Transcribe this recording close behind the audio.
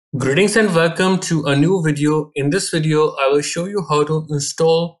Greetings and welcome to a new video. In this video, I will show you how to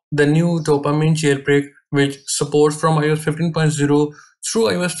install the new Dopamine Jailbreak, which supports from iOS 15.0 through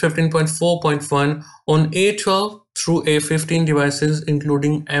iOS 15.4.1 on A12 through A15 devices,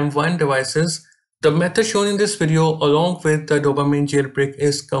 including M1 devices. The method shown in this video along with the Dopamine Jailbreak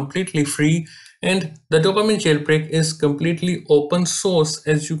is completely free, and the Dopamine Jailbreak is completely open source,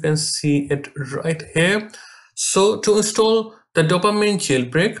 as you can see it right here. So to install the Dopamine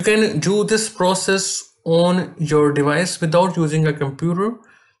Jailbreak, you can do this process on your device without using a computer.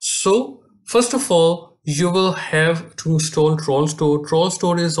 So first of all, you will have to install TrollStore.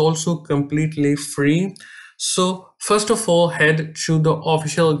 TrollStore is also completely free. So first of all, head to the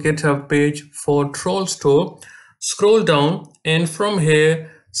official GitHub page for TrollStore. Scroll down and from here,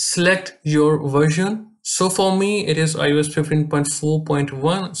 select your version. So for me, it is iOS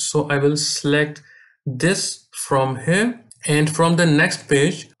 15.4.1. So I will select this from here, and from the next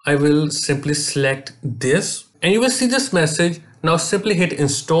page I will simply select this, and you will see this message. Now simply hit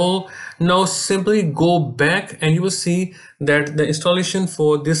install. Now simply go back and you will see that the installation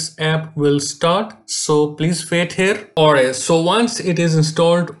for this app will start, so please wait here. Alright, so once it is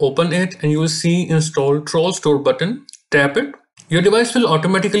installed, open it and you will see install TrollStore button. Tap it. Your device will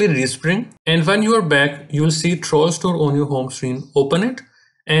automatically respring, and when you are back you will see TrollStore on your home screen. Open it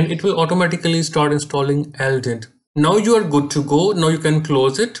and it will automatically start installing Eldent. Now you are good to go. Now you can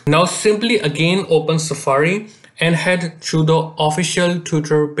close it. Now simply again open Safari and head to the official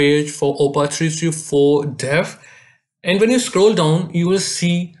Twitter page for Opera 334 Dev. And when you scroll down, you will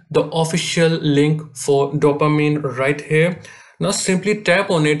see the official link for Dopamine right here. Now simply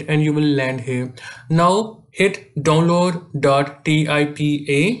tap on it and you will land here. Now hit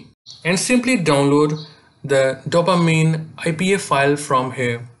download.tipa and simply download the Dopamine IPA file from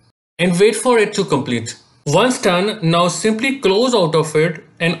here and wait for it to complete. Once done, now simply close out of it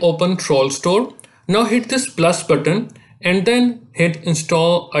and open TrollStore. Now hit this plus button and then hit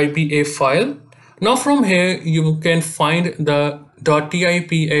install IPA file. Now from here you can find the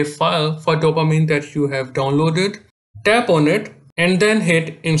 .tipa file for Dopamine that you have downloaded. Tap on it and then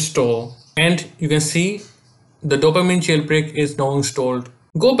hit install, and you can see the Dopamine Jailbreak is now installed.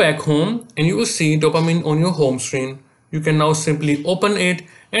 Go back home and you will see Dopamine on your home screen. You can now simply open it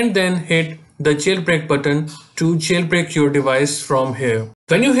and then hit the jailbreak button to jailbreak your device from here.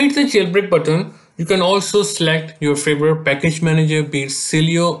 When you hit the jailbreak button, you can also select your favorite package manager, be it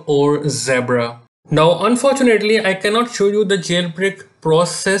Cilio or Zebra. Now unfortunately I cannot show you the jailbreak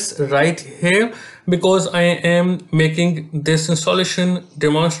process right here because I am making this installation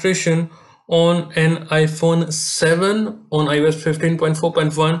demonstration on an iPhone 7 on iOS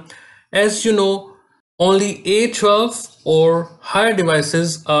 15.4.1. As you know, only A12 or higher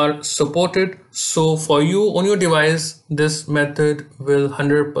devices are supported. So for you on your device, this method will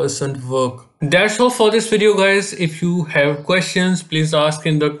 100% work. That's all for this video, guys. If you have questions, please ask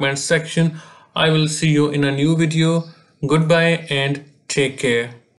in the comment section. I will see you in a new video. Goodbye and take care.